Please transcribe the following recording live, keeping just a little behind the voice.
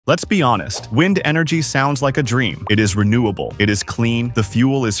Let's be honest, wind energy sounds like a dream. It is renewable, it is clean, the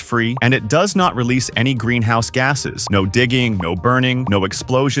fuel is free, and it does not release any greenhouse gases. No digging, no burning, no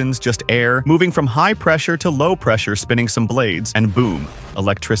explosions, just air, moving from high pressure to low pressure, spinning some blades, and boom,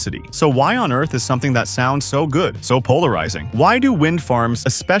 electricity. So why on earth is something that sounds so good, so polarizing? Why do wind farms,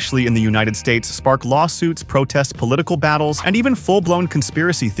 especially in the United States, spark lawsuits, protests, political battles, and even full-blown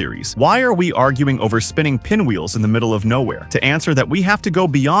conspiracy theories? Why are we arguing over spinning pinwheels in the middle of nowhere? To answer that, we have to go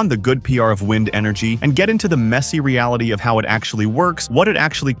beyond the good PR of wind energy and get into the messy reality of how it actually works, what it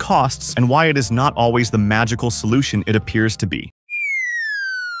actually costs, and why it is not always the magical solution it appears to be.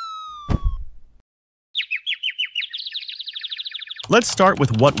 Let's start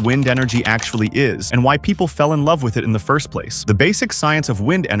with what wind energy actually is and why people fell in love with it in the first place. The basic science of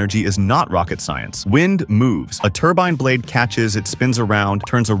wind energy is not rocket science. Wind moves. A turbine blade catches, it spins around,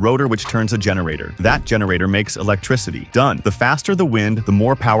 turns a rotor which turns a generator. That generator makes electricity. Done. The faster the wind, the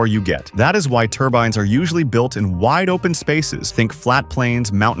more power you get. That is why turbines are usually built in wide open spaces. Think flat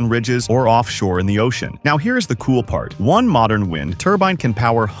plains, mountain ridges, or offshore in the ocean. Now here's the cool part. One modern wind turbine can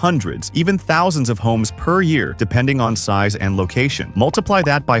power hundreds, even thousands of homes per year, depending on size and location. Multiply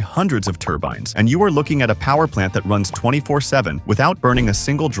that by hundreds of turbines, and you are looking at a power plant that runs 24/7 without burning a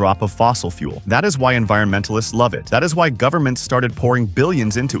single drop of fossil fuel. That is why environmentalists love it. That is why governments started pouring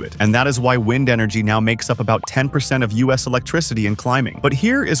billions into it. And that is why wind energy now makes up about 10% of US electricity and climbing. But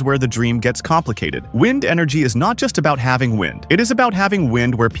here is where the dream gets complicated. Wind energy is not just about having wind. It is about having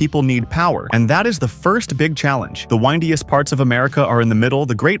wind where people need power. And that is the first big challenge. The windiest parts of America are in the middle,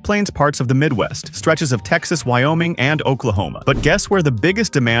 the Great Plains parts of the Midwest, stretches of Texas, Wyoming, and Oklahoma. But guess where the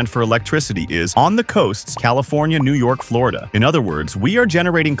biggest demand for electricity is? On the coasts, California, New York, Florida. In other words, we are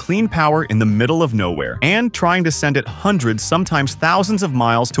generating clean power in the middle of nowhere and trying to send it hundreds, sometimes thousands of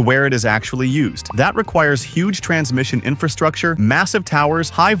miles to where it is actually used. That requires huge transmission infrastructure, massive towers,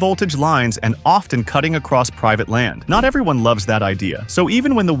 high voltage lines, and often cutting across private land. Not everyone loves that idea. So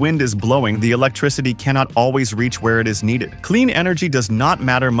even when the wind is blowing, the electricity cannot always reach where it is needed. Clean energy does not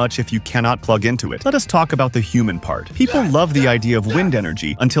matter much if you cannot plug into it. Let us talk about the human part. People love the idea of wind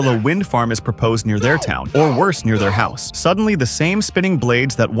energy until a wind farm is proposed near their town, or worse, near their house. Suddenly, the same spinning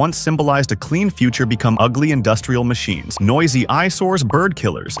blades that once symbolized a clean future become ugly industrial machines, noisy eyesores, bird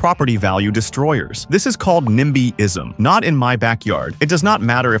killers, property value destroyers. This is called NIMBYism. Not in my backyard. It does not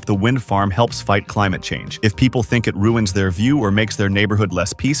matter if the wind farm helps fight climate change. If people think it ruins their view or makes their neighborhood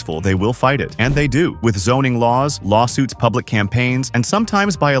less peaceful, they will fight it. And they do, with zoning laws, lawsuits, public campaigns, and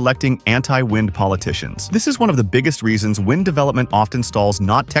sometimes by electing anti-wind politicians. This is one of the biggest reasons wind development often stalls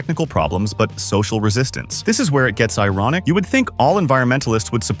not technical problems but social resistance. This is where it gets ironic. You would think all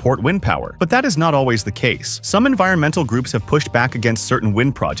environmentalists would support wind power, but that is not always the case. Some environmental groups have pushed back against certain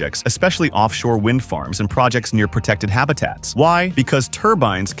wind projects, especially offshore wind farms and projects near protected habitats. Why? Because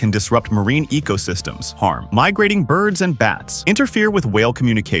turbines can disrupt marine ecosystems, harm migrating birds and bats, interfere with whale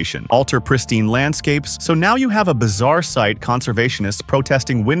communication, alter pristine landscapes. So now you have a bizarre sight: conservationists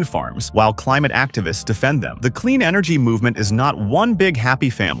protesting wind farms while climate activists defend them. The clean energy movement is not one big happy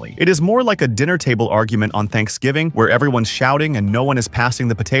family. It is more like a dinner table argument on Thanksgiving where everyone's shouting and no one is passing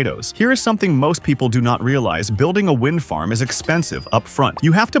the potatoes. Here is something most people do not realize: building a wind farm is expensive up front.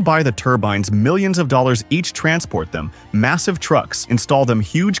 You have to buy the turbines, millions of dollars each, transport them, massive trucks, install them,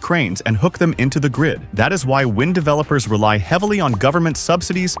 huge cranes, and hook them into the grid. That is why wind developers rely heavily on government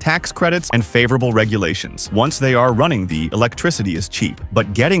subsidies, tax credits, and favorable regulations. Once they are running, the electricity is cheap.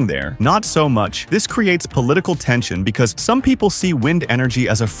 But getting there, not so much. This creates political tension because some people see wind energy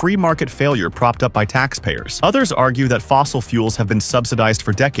as a free market failure propped up by taxpayers. Others argue that fossil fuels have been subsidized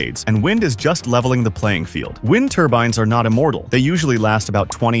for decades, and wind is just leveling the playing field. Wind turbines are not immortal. They usually last about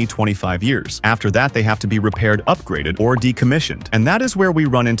 20-25 years. After that, they have to be repaired, upgraded, or decommissioned. And that is where we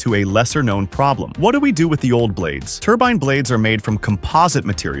run into a lesser-known problem. What do we do with the old blades? Turbine blades are made from composite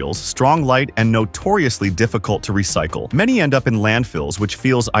materials, strong, light, and notoriously difficult to recycle. Many end up in landfills, which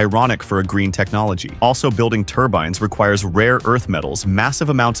feels ironic for a green technology. Also, building turbines requires rare earth metals, massive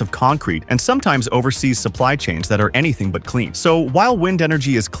amounts of concrete, and sometimes overseas supply chains that are anything but clean. So while wind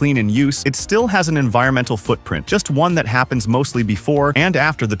energy is clean in use, it still has an environmental footprint, just one that happens mostly before and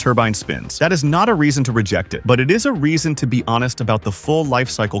after the turbine spins. That is not a reason to reject it, but it is a reason to be honest about the full life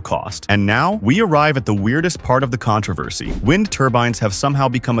cycle cost. And now, we arrive at the weirdest part of the controversy. Wind turbines have somehow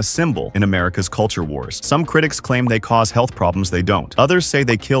become a symbol in America's culture wars. Some critics claim they cause health problems. They don't. Others say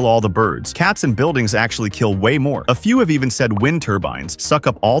they kill all the birds. Cats in buildings actually kill way more. A few have even even said wind turbines suck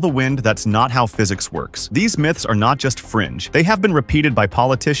up all the wind. That's not how physics works. These myths are not just fringe. They have been repeated by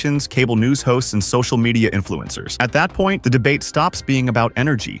politicians, cable news hosts, and social media influencers. At that point, the debate stops being about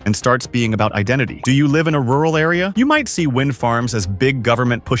energy and starts being about identity. Do you live in a rural area? You might see wind farms as big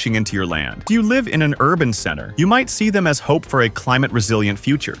government pushing into your land. Do you live in an urban center? You might see them as hope for a climate-resilient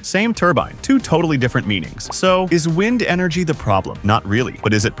future. Same turbine, two totally different meanings. So, is wind energy the problem? Not really.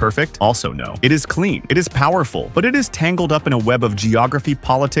 But is it perfect? Also no. It is clean, it is powerful, but it is tangled up in a web of geography,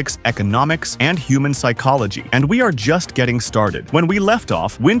 politics, economics, and human psychology. And we are just getting started. When we left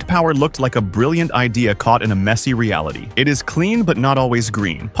off, wind power looked like a brilliant idea caught in a messy reality. It is clean but not always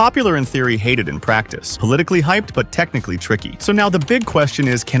green. Popular in theory, hated in practice. Politically hyped but technically tricky. So now the big question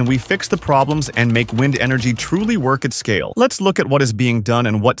is, can we fix the problems and make wind energy truly work at scale? Let's look at what is being done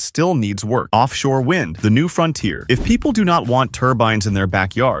and what still needs work. Offshore wind, the new frontier. If people do not want turbines in their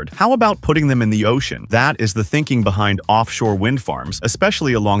backyard, how about putting them in the ocean? That is the thinking behind offshore wind farms,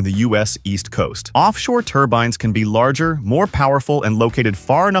 especially along the US East Coast. Offshore turbines can be larger, more powerful, and located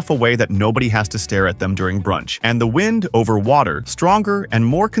far enough away that nobody has to stare at them during brunch. And the wind over water, stronger and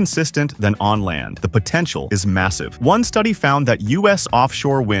more consistent than on land. The potential is massive. One study found that US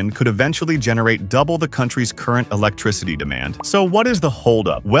offshore wind could eventually generate double the country's current electricity demand. So what is the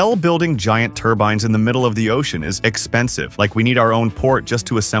holdup? Well, building giant turbines in the middle of the ocean is expensive. Like, we need our own port just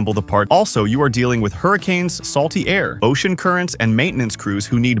to assemble the part. Also, you are dealing with hurricanes, salty air, ocean currents, and maintenance crews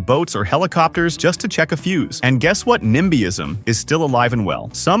who need boats or helicopters just to check a fuse. And guess what? NIMBYism is still alive and well.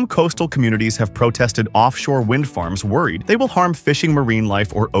 Some coastal communities have protested offshore wind farms, worried they will harm fishing, marine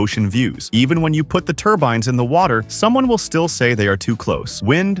life, or ocean views. Even when you put the turbines in the water, someone will still say they are too close.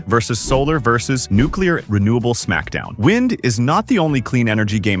 Wind versus solar versus nuclear renewable smackdown. Wind is not the only clean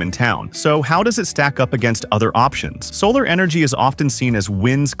energy game in town, so how does it stack up against other options? Solar energy is often seen as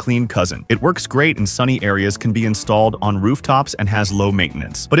wind's clean cousin. It works great in sunny areas, can be installed on rooftops, and has low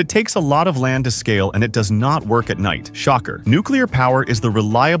maintenance. But it takes a lot of land to scale, and it does not work at night. Shocker. Nuclear power is the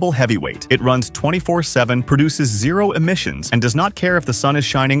reliable heavyweight. It runs 24/7, produces zero emissions, and does not care if the sun is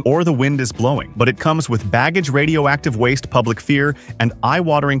shining or the wind is blowing. But it comes with baggage, radioactive waste, public fear, and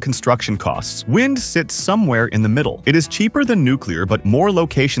eye-watering construction costs. Wind sits somewhere in the middle. It is cheaper than nuclear, but more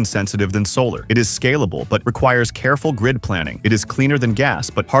location-sensitive than solar. It is scalable, but requires careful grid planning. It is cleaner than gas,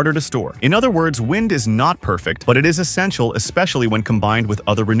 but harder to store. In other words, wind is not perfect, but it is essential, especially when combined with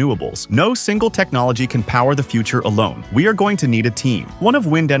other renewables. No single technology can power the future alone. We are going to need a team. One of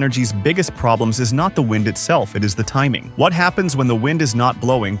wind energy's biggest problems is not the wind itself, it is the timing. What happens when the wind is not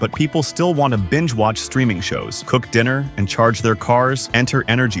blowing, but people still want to binge-watch streaming shows, cook dinner, and charge their cars? Enter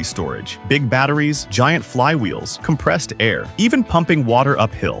energy storage. Big batteries, giant flywheels, compressed air, even pumping water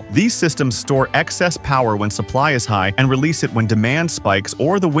uphill. These systems store excess power when supply is high and release it when demand spikes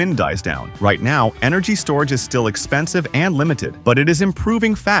or the wind dies down. Right now, energy storage is still expensive and limited, but it is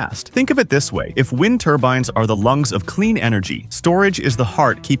improving fast. Think of it this way: if wind turbines are the lungs of clean energy, storage is the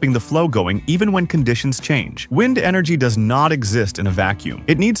heart keeping the flow going even when conditions change. Wind energy does not exist in a vacuum.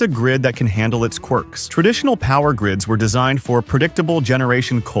 It needs a grid that can handle its quirks. Traditional power grids were designed for predictable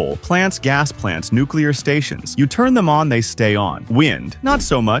generation: coal plants, gas plants, nuclear stations. You turn them on, they stay on. Wind, not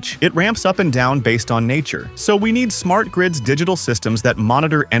so much. It ramps up and down based on nature. So we need smart grids, digital systems that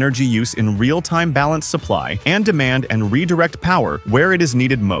monitor energy use in real-time, balance supply and demand, and redirect power where it is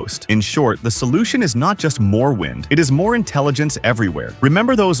needed most. In short, the solution is not just more wind, it is more intelligence everywhere.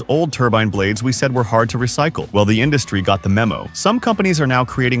 Remember those old turbine blades we said were hard to recycle? Well, the industry got the memo. Some companies are now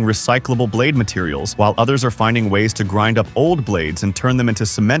creating recyclable blade materials, while others are finding ways to grind up old blades and turn them into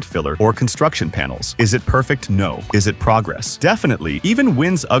cement filler or construction panels. Is it perfect? No. Is it progress? Definitely. Even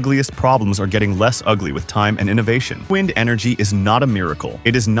wind's ugliest problems are getting less ugly with time and innovation. Wind energy is not a miracle.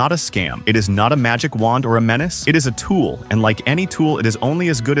 It is not a scam. It is not a magic wand or a menace. It is a tool, and like any tool, it is only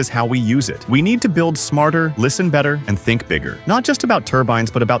as good as how we use it. We need to build smarter, listen better, and think bigger. Not just about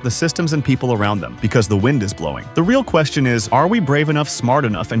turbines, but about the systems and people around them, because the wind is blowing. The real question is, are we brave enough, smart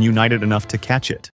enough, and united enough to catch it?